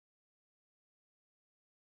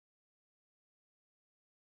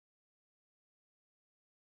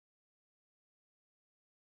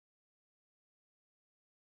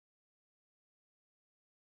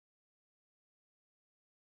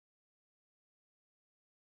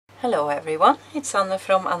Hello everyone, it's Anne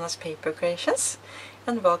from Anne's Paper Creations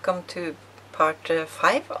and welcome to part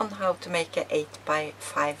 5 on how to make an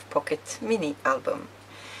 8x5 pocket mini album.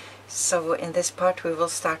 So in this part we will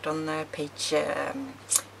start on page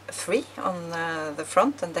 3 on the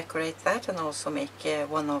front and decorate that, and also make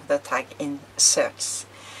one of the tag inserts.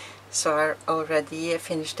 So I already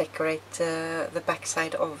finished decorate the back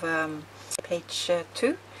side of page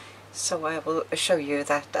 2, so I will show you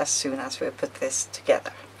that as soon as we put this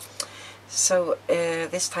together. So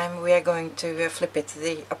this time we are going to flip it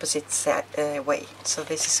the opposite way. So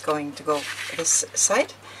this is going to go this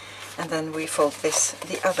side, and then we fold this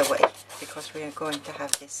the other way, because we are going to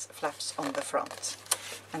have these flaps on the front.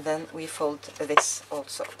 And then we fold this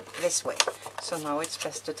also this way. So now it's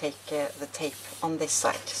best to take the tape on this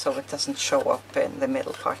side, so it doesn't show up in the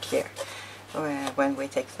middle part here when we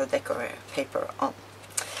take the decor paper on.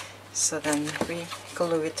 So then we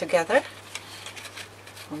glue it together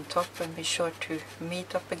on top, and be sure to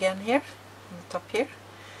meet up again here on the top here,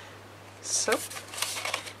 so,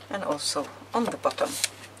 and also on the bottom.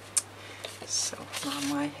 So now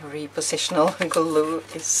my repositional glue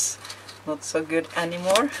is not so good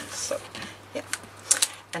anymore, so yeah.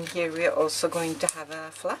 And here we are also going to have a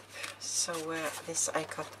flap. So this I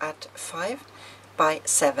cut at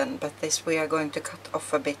 5x7, but this we are going to cut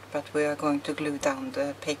off a bit, but we are going to glue down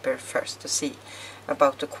the paper first to see.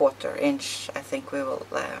 About a 1/4 inch I think we will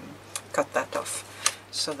cut that off,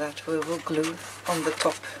 so that we will glue on the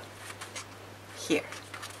top here.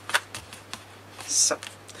 So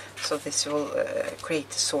this will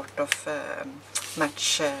create a sort of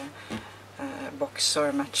match box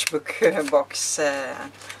or matchbook box,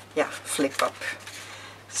 yeah, flip up.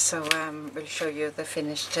 So we'll show you the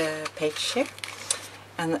finished page here,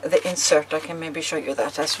 and the insert I can maybe show you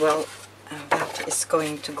that as well. That is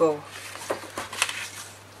going to go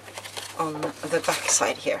on the back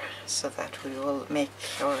side here, so that we will make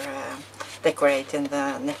or decorate in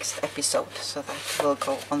the next episode, so that will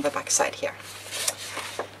go on the back side here.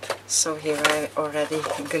 So here I already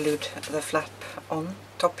glued the flap on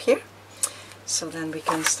top here, so then we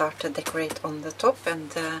can start to decorate on the top,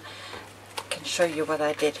 and can show you what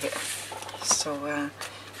I did here. So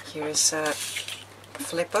here is a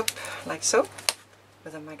flip up like so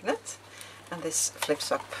with a magnet, and this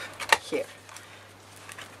flips up here.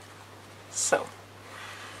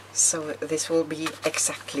 So this will be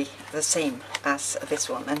exactly the same as this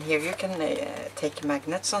one, and here you can take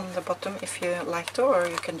magnets on the bottom if you like to, or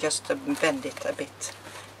you can just bend it a bit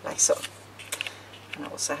like so. And I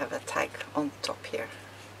also have a tag on top here,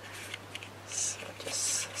 so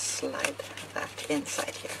just slide that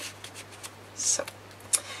inside here. So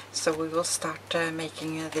we will start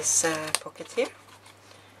making this pocket here,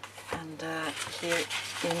 and here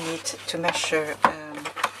you need to measure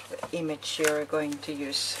the image you're going to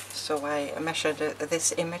use. So I measured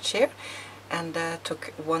this image here and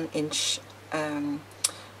took 1 inch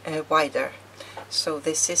wider. So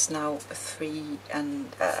this is now 3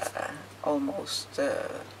 and almost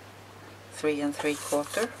 3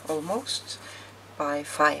 3/4 almost by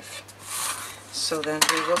 5. So then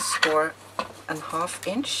we will score a 1/2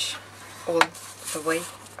 inch all the way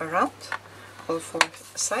around, all 4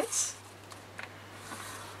 sides.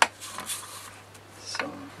 So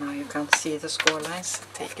now you can't see the score lines.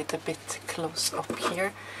 Take it a bit close up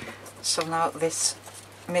here. So now this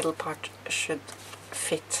middle part should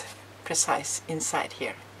fit precise inside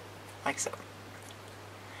here, like so.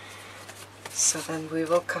 So then we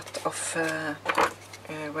will cut off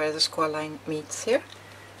where the score line meets here.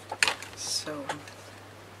 So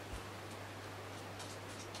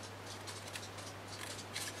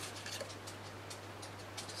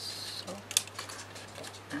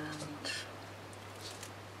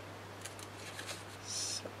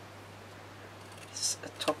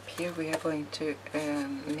here we are going to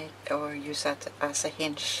make or use that as a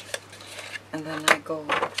hinge, and then I go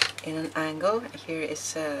in an angle. Here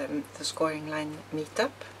is the scoring line meet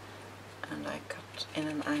up, and I cut in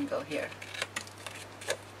an angle here.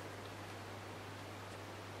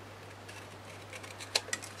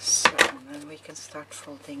 So then we can start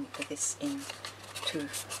folding this in to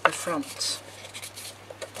the front.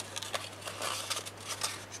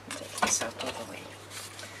 Take this out all the way.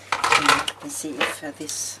 And see if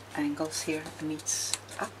this angles here meets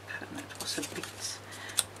up, and it was a bit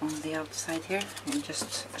on the outside here, and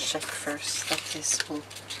just check first that this will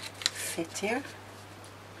fit here.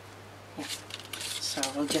 Yeah, so I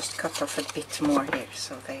will just cut off a bit more here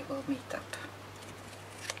so they will meet up.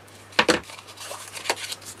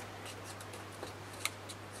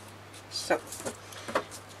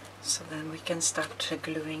 So then we can start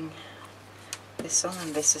gluing this on,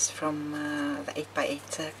 and this is from the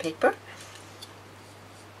 8x8 paper.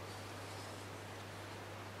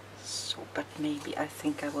 So, but maybe I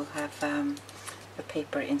think I will have the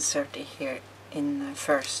paper inserted here in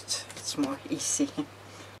first. It's more easy.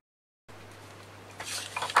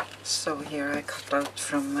 So here I cut out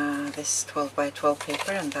from this 12x12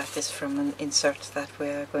 paper, and that is from an insert that we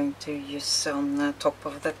are going to use on the top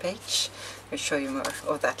of the page. I'll show you more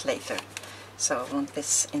of that later. So I want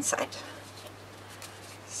this inside.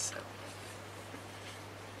 So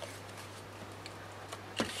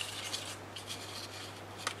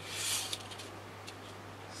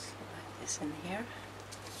like this in here.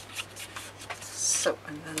 So,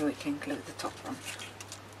 and then we can glue the top on.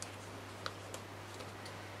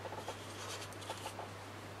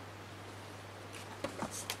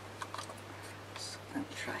 So then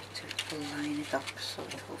try to line it up so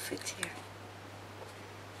it will fit here.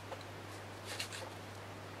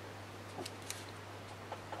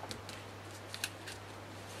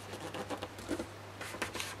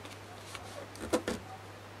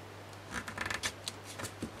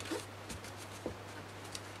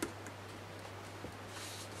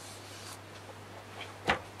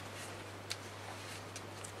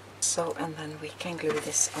 So, and then we can glue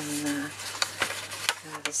this on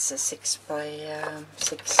this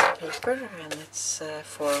 6x6 paper, and it's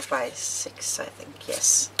 4x6, I think,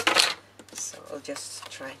 yes. So I'll just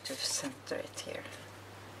try to center it here.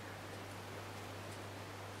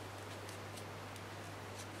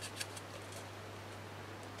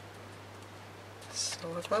 So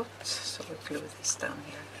we glue this down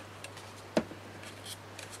here.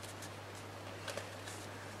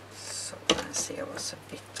 So I see I was a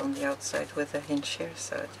bit on the outside with the hinge here,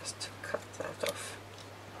 so I just cut that off.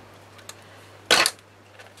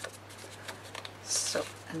 So,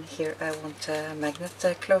 and here I want a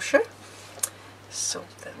magnet closure, so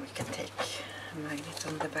then we can take a magnet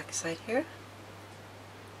on the back side here.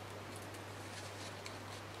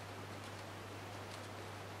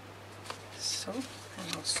 So,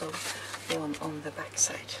 and also one on the back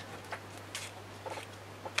side.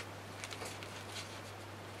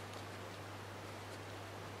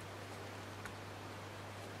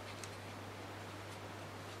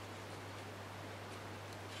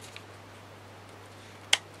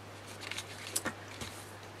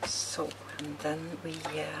 So, and then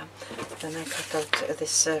then I cut out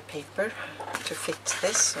this paper to fit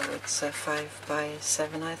this, so it's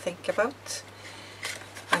 5x7, I think, about.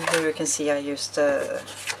 And here you can see I used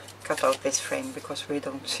cut out this frame because we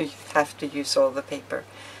don't have to use all the paper.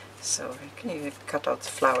 So you can cut out the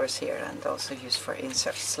flowers here and also use for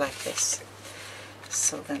inserts like this.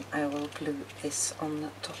 So then I will glue this on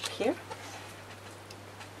the top here.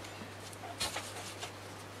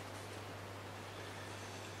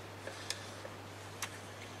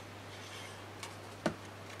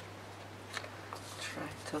 Try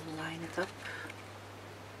to line it up.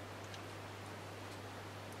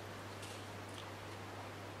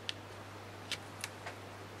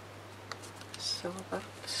 So about.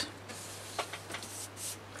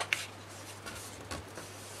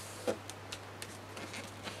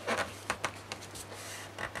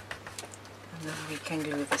 And then we can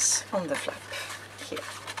glue this on the flap here.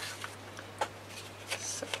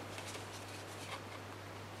 So.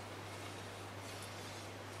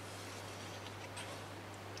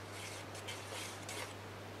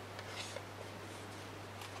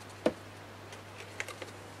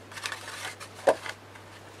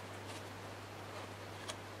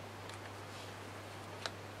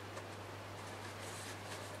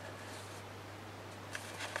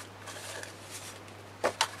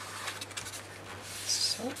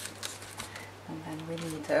 And then we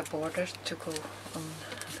need a border to go on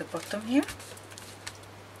the bottom here.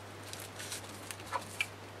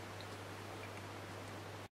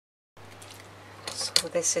 So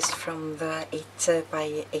this is from the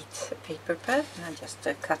 8x8 paper pad, and I just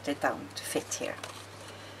cut it down to fit here.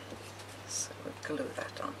 So we glue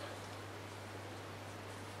that on.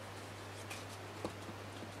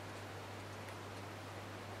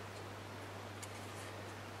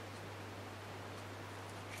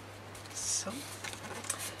 So,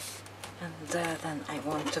 and then I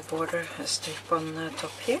want a border strip on the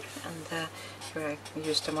top here, and here I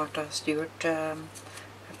used a Martha Stewart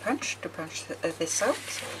punch to punch this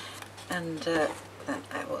out, and then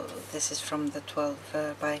I will, this is from the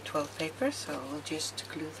 12x12 paper, so I will just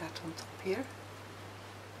glue that on top here.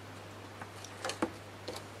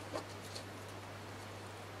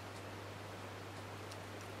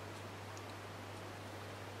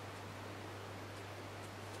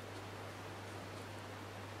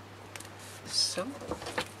 So,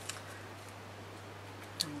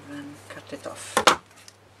 and then cut cut it off.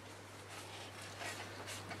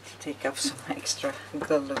 Take off some extra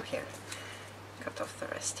glue here. Cut off the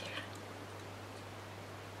rest here.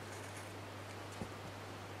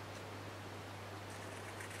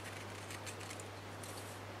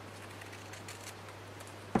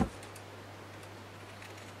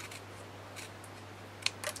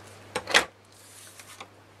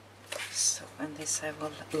 So, and this I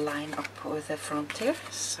will line up with the front here.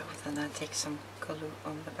 So then I take some glue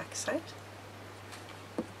on the back side.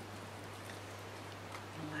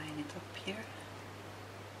 Up here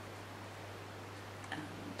and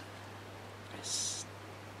press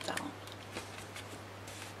down.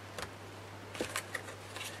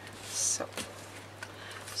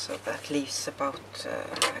 So that leaves about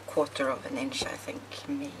a quarter of an inch, I think,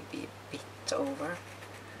 maybe a bit over.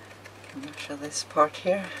 I can measure this part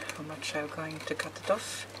here, how much I'm going to cut it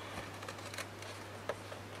off.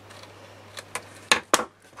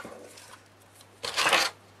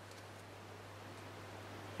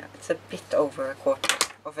 It's a bit over a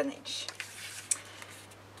quarter of an inch.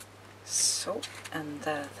 So, and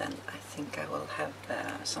then I think I will have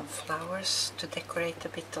some flowers to decorate a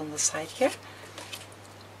bit on the side here.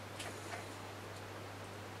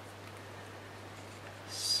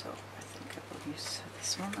 So I think I will use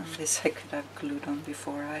this one, and this I could have glued on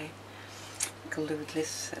before I glued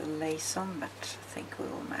this lace on, but I think we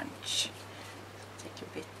will manage. Take a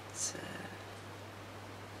bit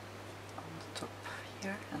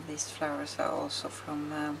here, and these flowers are also from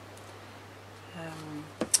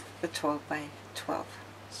the 12 by 12,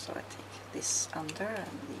 so I take this under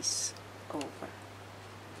and these over,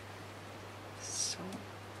 so,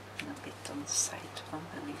 and a bit on the side on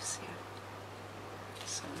the leaves here,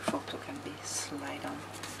 so the photo can be slide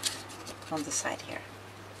on the side here.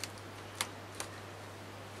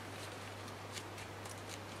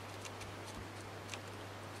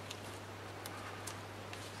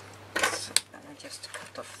 Just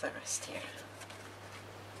cut off the rest here.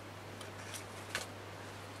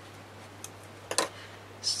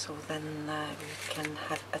 So then we can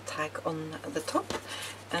have a tag on the top,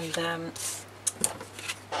 and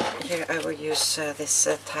here I will use this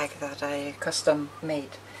tag that I custom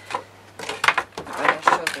made. I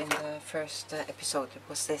showed in the first episode. It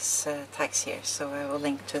was this tags here, so I will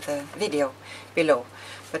link to the video below.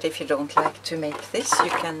 But if you don't like to make this, you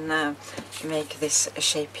can make this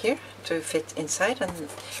shape here to fit inside, and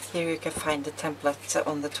here you can find the template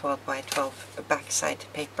on the 12 by 12 backside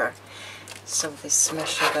paper. So this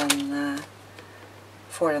measured then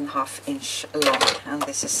 4.5 inch long, and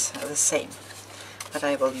this is the same, but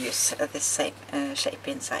I will use the same shape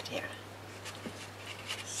inside here.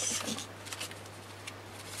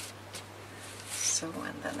 So,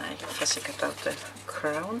 and then I just cut out the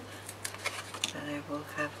crown that I will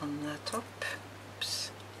have on the top. Oops.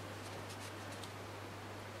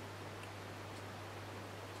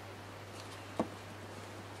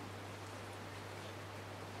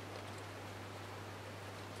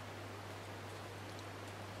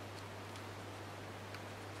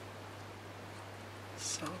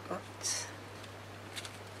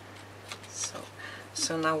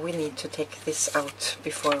 So now we need to take this out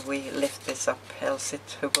before we lift this up, else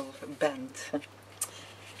it will bend.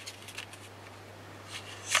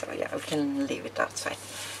 So yeah, we can leave it outside,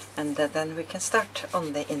 and then we can start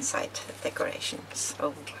on the inside decoration.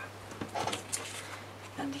 So,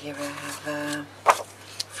 and here I have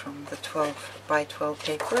from the 12 by 12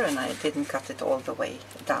 paper, and I didn't cut it all the way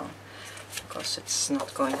down because it's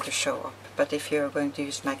not going to show up. But if you're going to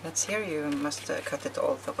use magnets here, you must cut it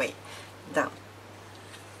all the way down.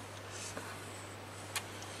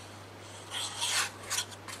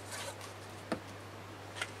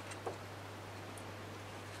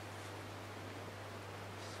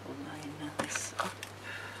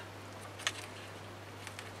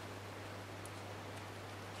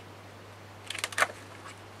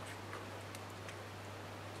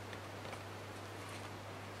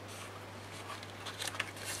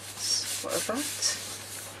 About,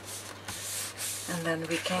 and then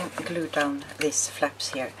we can glue down these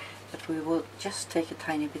flaps here, but we will just take a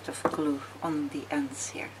tiny bit of glue on the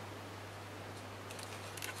ends here.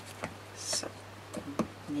 So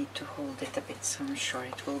I need to hold it a bit so I'm sure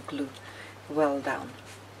it will glue well down.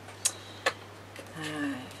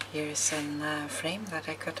 Here is a frame that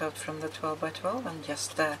I cut out from the 12 by 12 and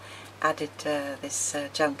just added this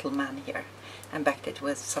gentleman here and backed it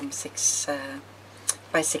with some 6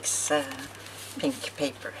 by 6 pink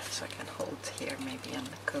paper, so I can hold here maybe and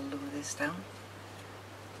glue this down.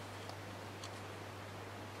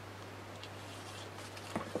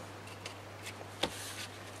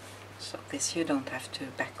 So this you don't have to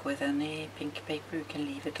back with any pink paper. You can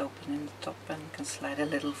leave it open in the top and can slide a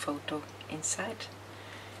little photo inside.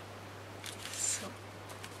 So,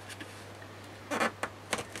 and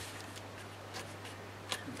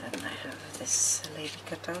then I have this lady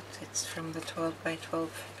cut out. It's from the 12 by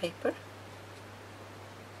 12 paper.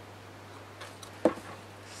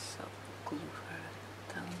 So glue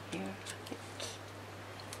her down here, I think.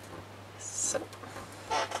 So,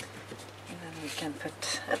 and then we can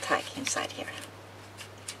put a tag inside here.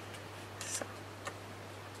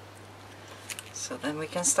 So then we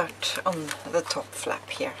can start on the top flap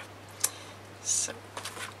here. So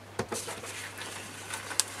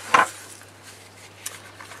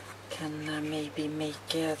can maybe make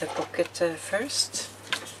the pocket first.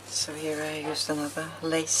 So here I used another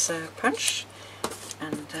lace punch,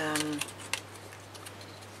 and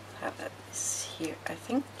have this here, I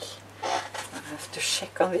think. I have to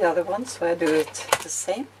check on the other one, so I do it the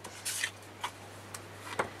same.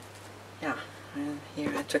 Yeah, and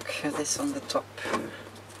here I took this on the top,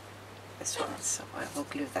 this one, so I will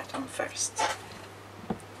glue that on first.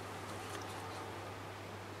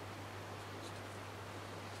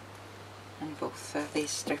 And both these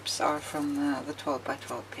strips are from the 12 by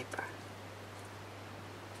 12 paper.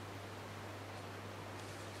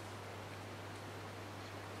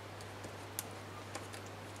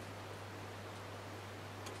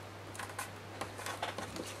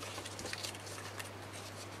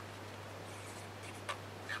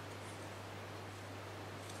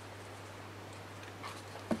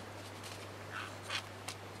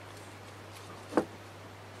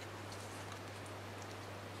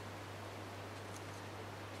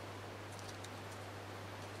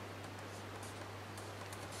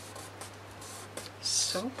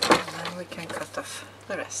 So, and then we can cut off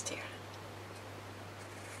the rest here.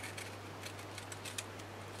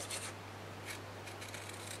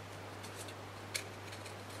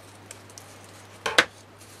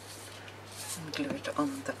 And glue it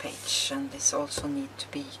on the page, and this also needs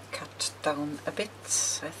to be cut down a bit,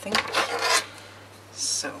 I think.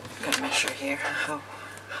 So, I'm gonna measure here how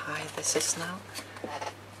high this is now.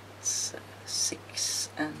 It's 6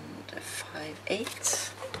 and 5/8.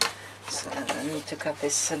 So I need to cut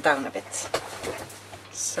this down a bit.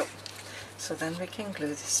 So then we can glue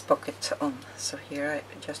this pocket on. So here I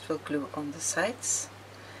just will glue on the sides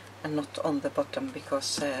and not on the bottom,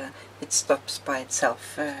 because it stops by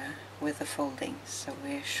itself with the folding. So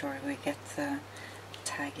we're sure we get the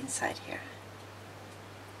tag inside here.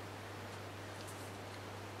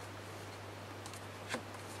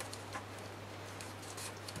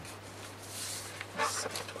 So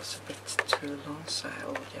it was a bit too long, so I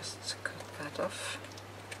will just cut that off.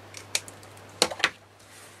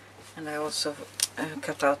 And I also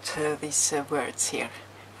cut out these words here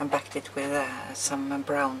and backed it with some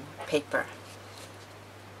brown paper.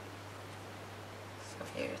 So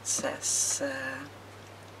here it says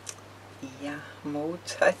yeah,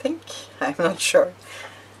 mode, I think. I'm not sure.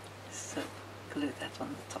 So glue that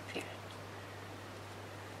on the top here.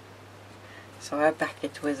 So I back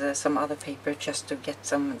it with some other paper just to get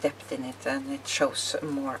some depth in it, and it shows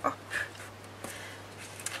more up.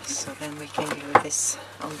 So then we can glue this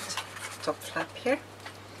on the top flap here.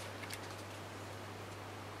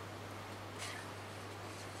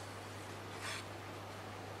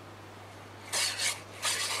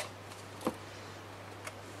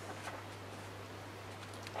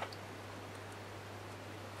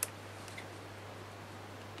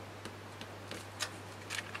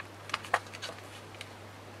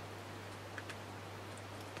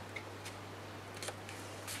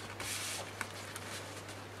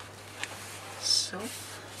 So,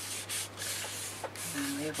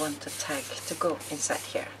 and we want the tag to go inside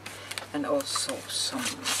here, and also some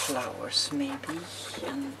flowers maybe,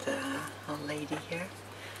 and a lady here.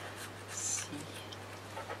 Let's see.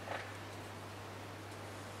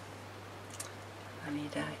 I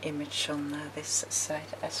need an image on this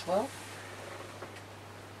side as well.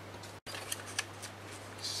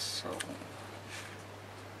 So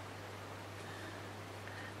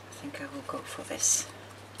I think I will go for this.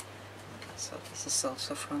 So this is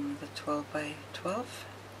also from the 12 by 12,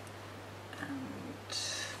 and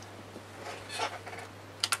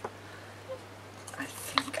I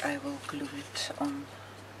think I will glue it on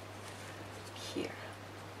here.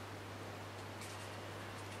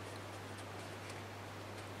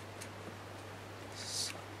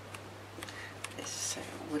 So this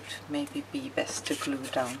would maybe be best to glue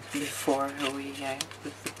down before we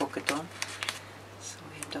put the pocket on, so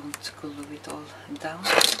we don't glue it all down.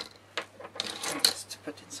 Just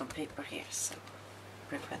put in some paper here, so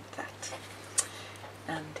prevent that.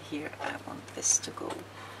 And here I want this to go.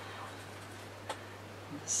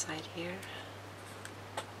 on the side here,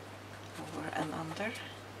 over and under.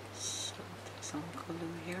 So take some glue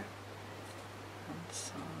here and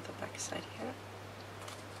some on the back side here.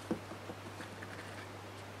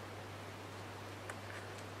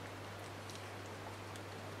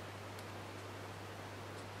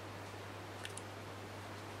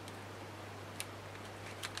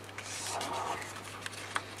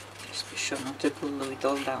 Just be sure not to glue it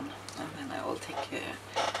all down, and then I will take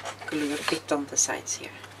glue a bit on the sides here.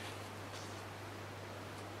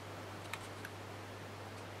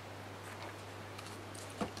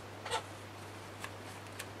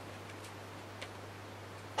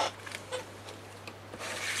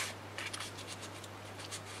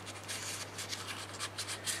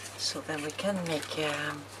 So then we can make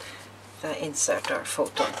the insert or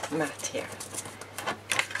photo mat here.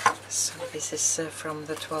 So this is from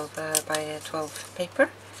the 12 by 12 paper,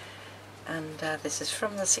 and this is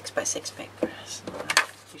from the 6 by 6 paper. So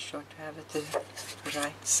be sure to have it the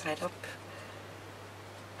right side up.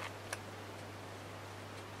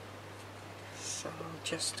 So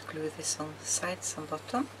just glue this on the sides and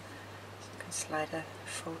bottom. So you can slide a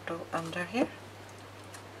photo under here.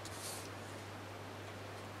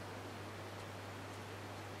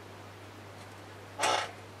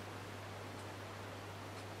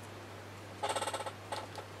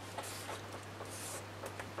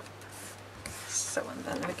 So, and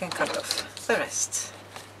then we can cut off the rest.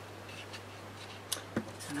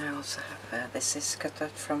 And I also have, this is cut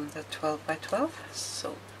out from the 12 by 12, so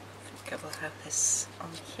I think I will have this on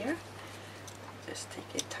here. Just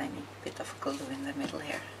take a tiny bit of glue in the middle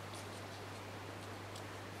here.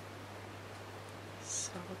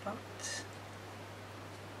 So about.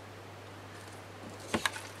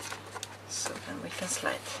 So then we can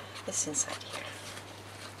slide this inside here.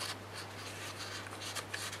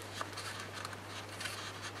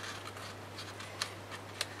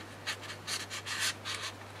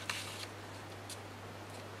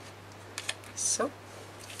 So,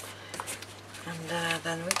 and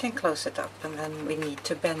then we can close it up, and then we need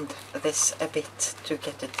to bend this a bit to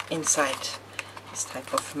get it inside this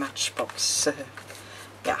type of matchbox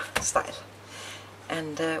yeah, style.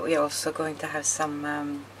 And we're also going to have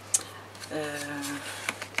some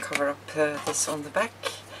cover up this on the back,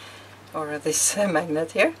 or this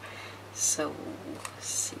magnet here. So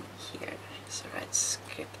see here, it's the right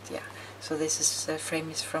script, yeah. So this is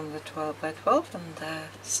frame is from the 12 by 12,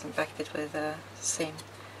 and backed it with the same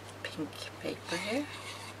pink paper here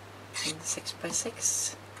in the 6 by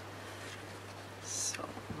 6. So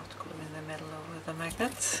not glue in the middle over the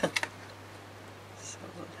magnet. So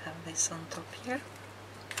we'll have this on top here,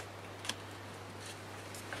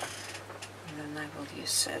 and then I will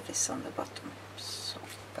use this on the bottom. So,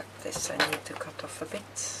 but this I need to cut off a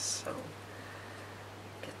bit. So.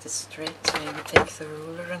 Get this straight, maybe take the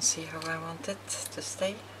ruler and see how I want it to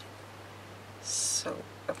stay. So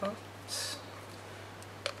about.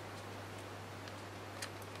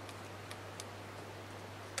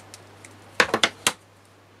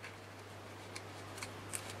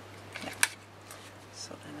 Yeah.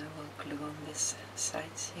 So then I will glue on these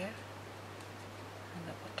sides here and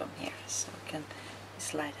the bottom here, so I can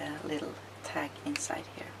slide a little tag inside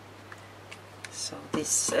here. So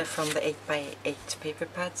this from the 8 by 8 paper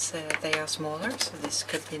pads, they are smaller, so this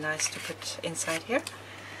could be nice to put inside here.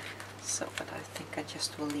 So, but I think I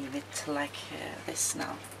just will leave it like this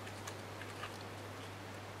now.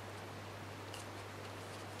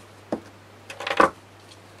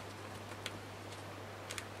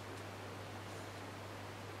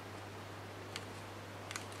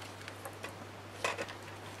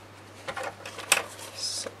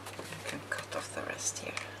 So you can cut off the rest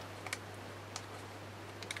here.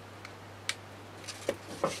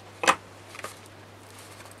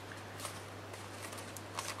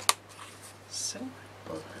 So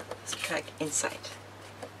we'll tag inside.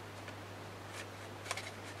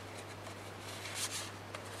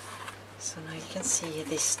 So now you can see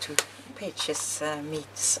these two pages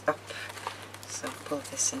meets up. So pull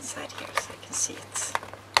this inside here so you can see it.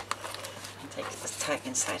 And take the tag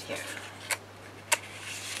inside here.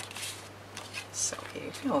 So here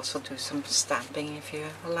you can also do some stamping if you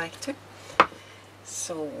like to.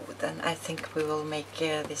 So then I think we will make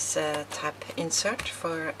this tab insert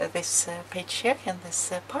for this page here in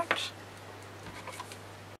this part.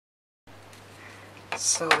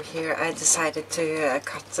 So here I decided to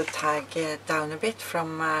cut the tag down a bit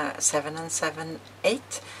from 7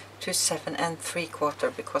 7/8 to 7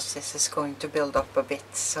 3/4, because this is going to build up a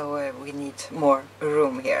bit, so we need more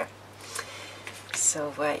room here.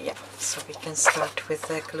 So yeah, so we can start with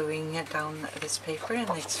gluing down this paper, and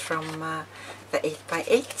it's from the 8 by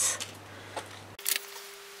 8.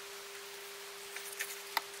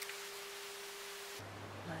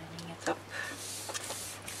 it up.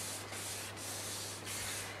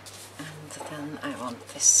 And then I want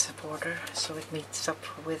this border so it meets up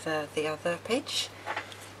with the other page.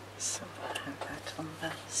 So I have that on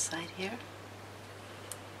the side here.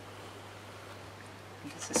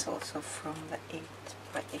 And this is also from the 8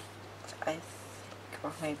 by 8, I think,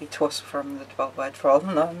 or maybe it was from the 12 by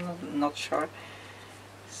 12, no, I'm not sure.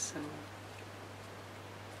 So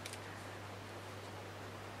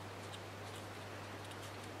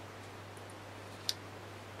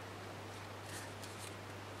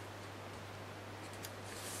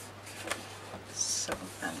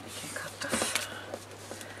then we can cut off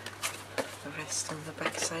the rest on the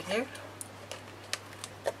back side here.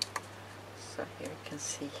 So here you can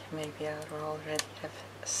see maybe I already have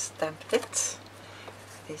stamped it,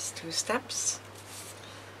 these 2 stamps.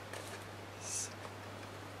 So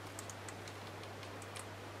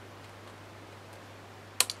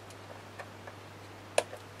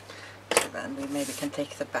then we maybe can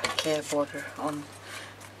take the back border on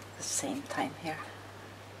the same time here.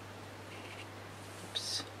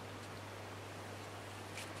 Oops.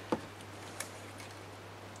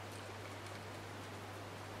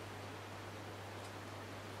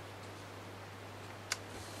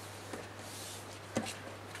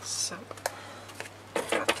 So,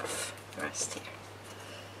 cut off the rest here.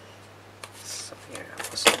 So here I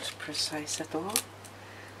wasn't precise at all.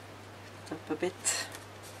 Up a bit.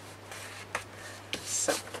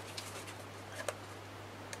 So.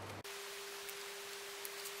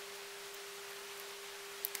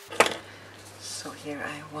 So here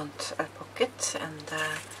I want a pocket, and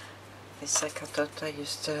this I cut out. I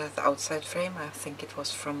used the outside frame. I think it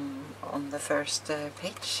was from on the first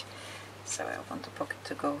page. So I want a pocket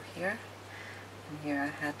to go here, and here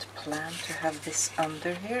I had planned to have this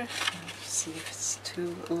under here. See if it's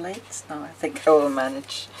too late. No, I think I will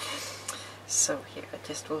manage. So here I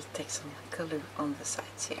just will take some glue on the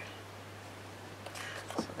sides here.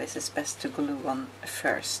 So this is best to glue on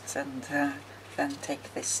first, and then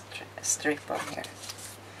take this strip on here.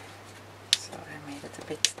 So I made it a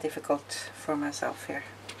bit difficult for myself here.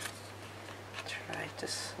 Try to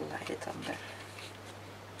slide it under.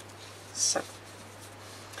 So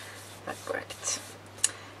that worked,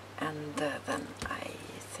 and then I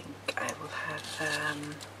think I will have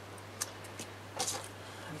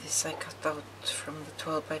this I cut out from the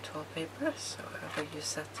 12 by 12 paper, so I will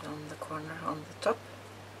use that on the corner on the top.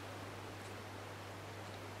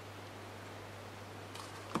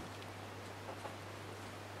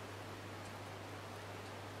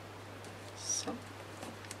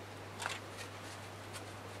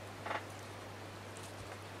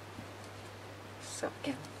 So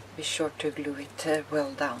again, be sure to glue it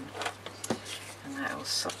well down. And I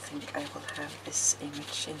also think I will have this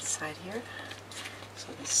image inside here. So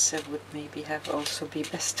this would maybe have also be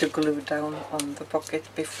best to glue down on the pocket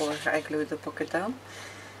before I glue the pocket down.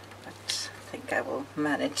 But I think I will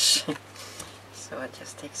manage. So I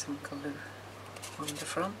just take some glue on the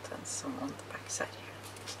front and some on the back side here.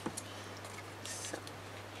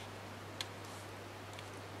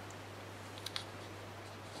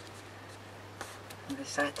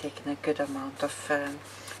 This I've taken a good amount of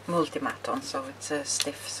multi-mat on, so it's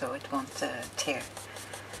stiff, so it won't tear.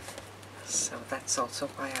 So that's also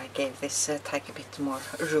why I gave this tag a bit more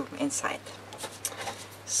room inside.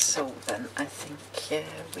 So then I think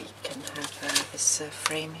we can have this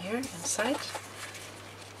frame here inside.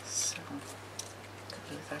 So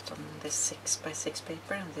do that on this 6 by 6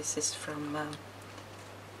 paper, and this is from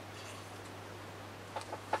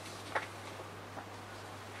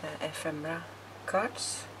the ephemera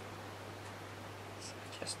cards. So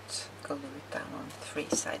just glue it down on 3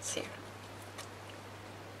 sides here.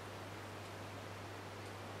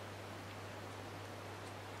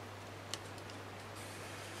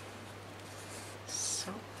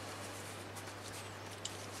 So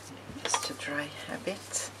just to dry a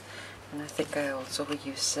bit, and I think I also will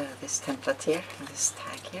use this template here, this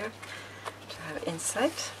tag here, to have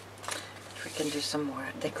inside. But we can do some more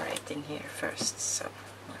decorating here first. So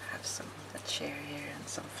we'll have some chair here and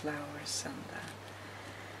some flowers, and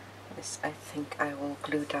this I think I will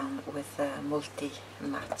glue down with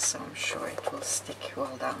multi-mat, so I'm sure it will stick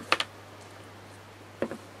well down.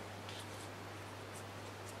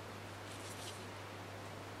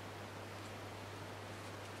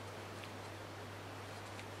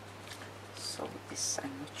 So this,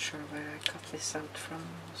 I'm not sure where I cut this out from,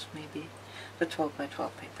 it was maybe the 12 by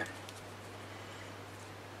 12 paper.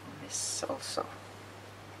 And this also.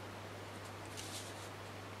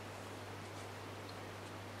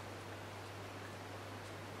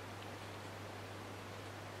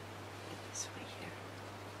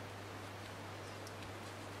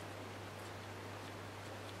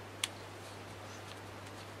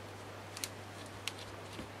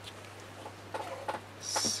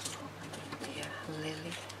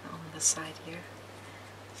 inside here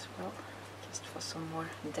as well, just for some more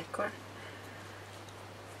decor.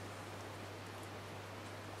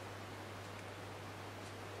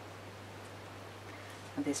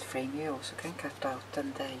 And this frame you also can cut out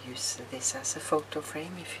and use this as a photo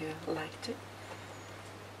frame if you like to.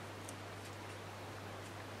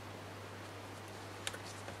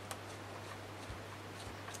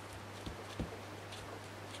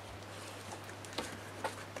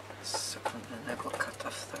 So then I will cut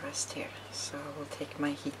off the rest here. So I will take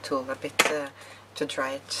my heat tool a bit to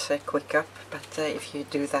dry it quick up, but if you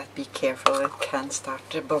do that, be careful, it can start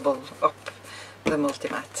to bubble up the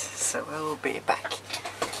multimat. So I will be back.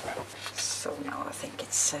 So now I think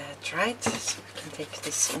it's dried, so we can take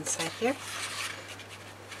this inside here.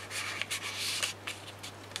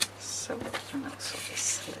 So, and also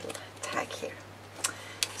this little tag here.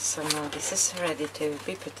 So now this is ready to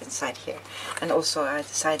be put inside here. And also I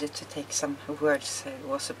decided to take some words. It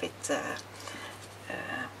was a bit,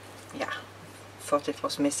 yeah, thought it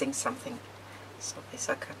was missing something. So these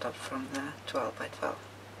are cut out from the 12 by 12.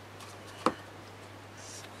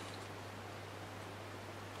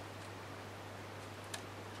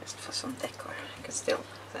 Just for some decor. You can still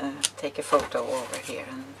take a photo over here,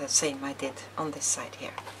 and the same I did on this side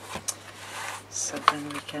here. So then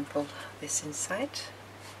we can pull this inside.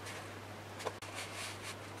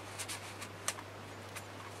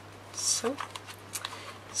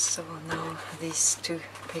 So now these two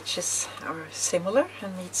pages are similar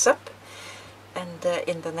and meets up, and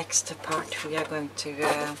in the next part we are going to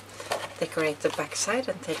decorate the back side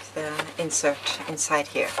and take the insert inside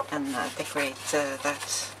here and decorate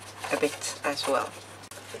that a bit as well.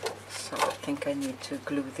 So I think I need to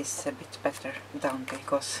glue this a bit better down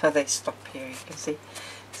because they stop here, you can see.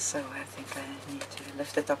 So I think I need to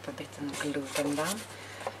lift it up a bit and glue them down.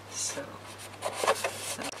 So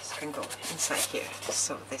this can go inside here.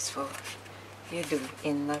 So this will you do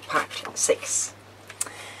in part 6.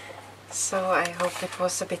 So I hope it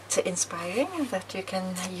was a bit inspiring and that you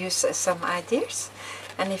can use some ideas.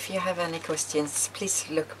 And if you have any questions, please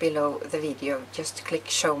look below the video. Just click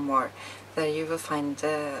show more. There you will find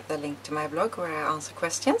the link to my blog where I answer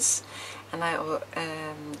questions. And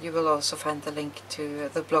you will also find the link to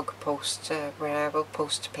the blog post where I will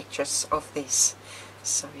post pictures of these.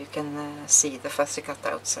 So you can see the fussy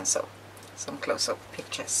cutouts and so, some close-up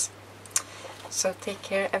pictures. So take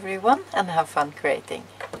care everyone and have fun creating.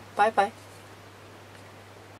 Bye bye.